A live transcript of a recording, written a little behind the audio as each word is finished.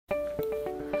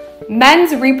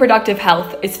Men's reproductive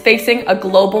health is facing a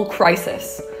global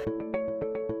crisis.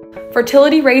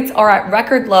 Fertility rates are at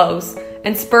record lows,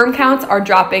 and sperm counts are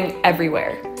dropping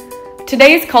everywhere.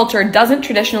 Today's culture doesn't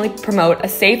traditionally promote a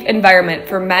safe environment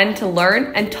for men to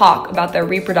learn and talk about their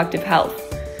reproductive health.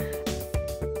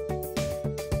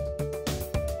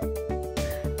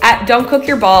 At Don't Cook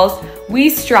Your Balls, we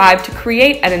strive to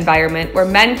create an environment where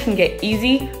men can get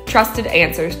easy, trusted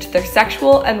answers to their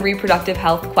sexual and reproductive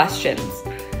health questions.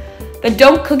 The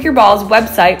Don't Cook Your Balls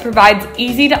website provides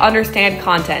easy-to-understand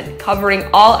content covering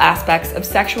all aspects of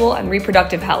sexual and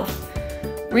reproductive health,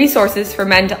 resources for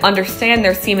men to understand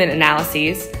their semen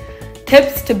analyses,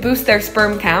 tips to boost their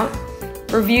sperm count,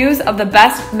 reviews of the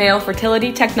best male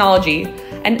fertility technology,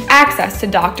 and access to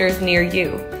doctors near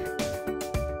you.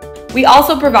 We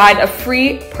also provide a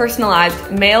free,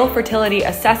 personalized male fertility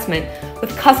assessment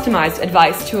with customized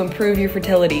advice to improve your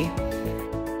fertility.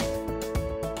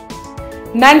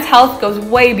 Men's health goes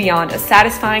way beyond a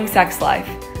satisfying sex life.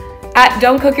 At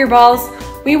Don't Cook Your Balls,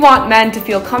 we want men to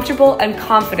feel comfortable and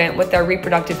confident with their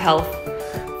reproductive health.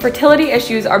 Fertility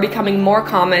issues are becoming more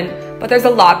common, but there's a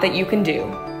lot that you can do,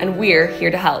 and we're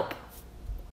here to help.